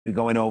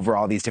going over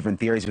all these different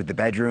theories with the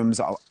bedrooms.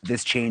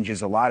 This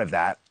changes a lot of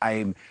that.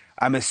 I'm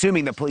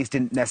assuming the police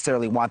didn't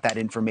necessarily want that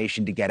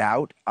information to get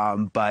out,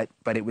 but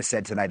it was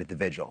said tonight at the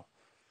vigil.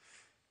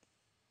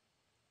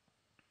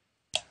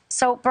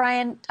 So,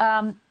 Brian,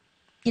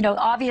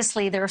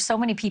 obviously there are so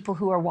many people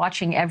who are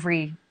watching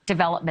every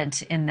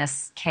development in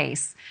this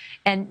case,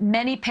 and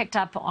many picked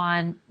up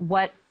on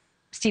what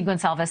Steve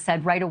Goncalves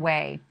said right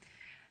away.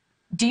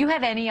 Do you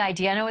have any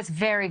idea? I know it's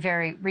very,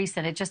 very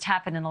recent. It just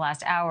happened in the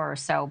last hour or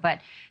so. But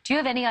do you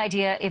have any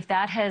idea if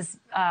that has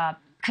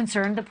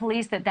concerned the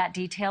police, that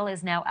detail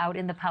is now out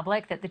in the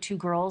public, that the two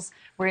girls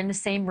were in the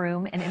same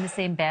room and in the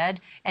same bed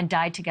and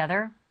died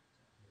together?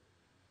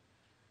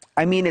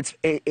 I mean,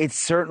 it's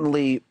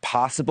certainly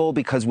possible,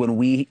 because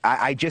when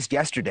I just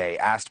yesterday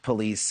asked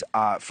police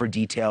for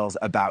details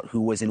about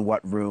who was in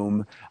what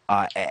room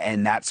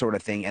and that sort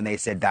of thing, and they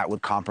said that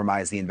would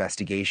compromise the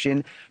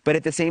investigation. But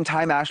at the same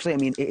time, Ashleigh, I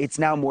mean, it's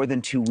now more than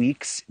 2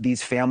 weeks.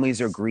 These families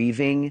are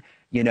grieving.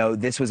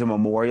 This was a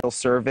memorial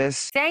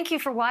service. Thank you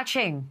for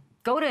watching.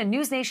 Go to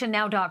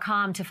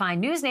newsnationnow.com to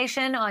find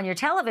NewsNation on your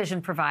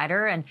television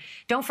provider. And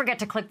don't forget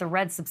to click the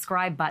red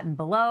subscribe button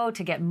below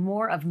to get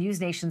more of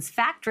NewsNation's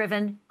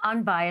fact-driven,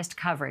 unbiased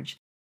coverage.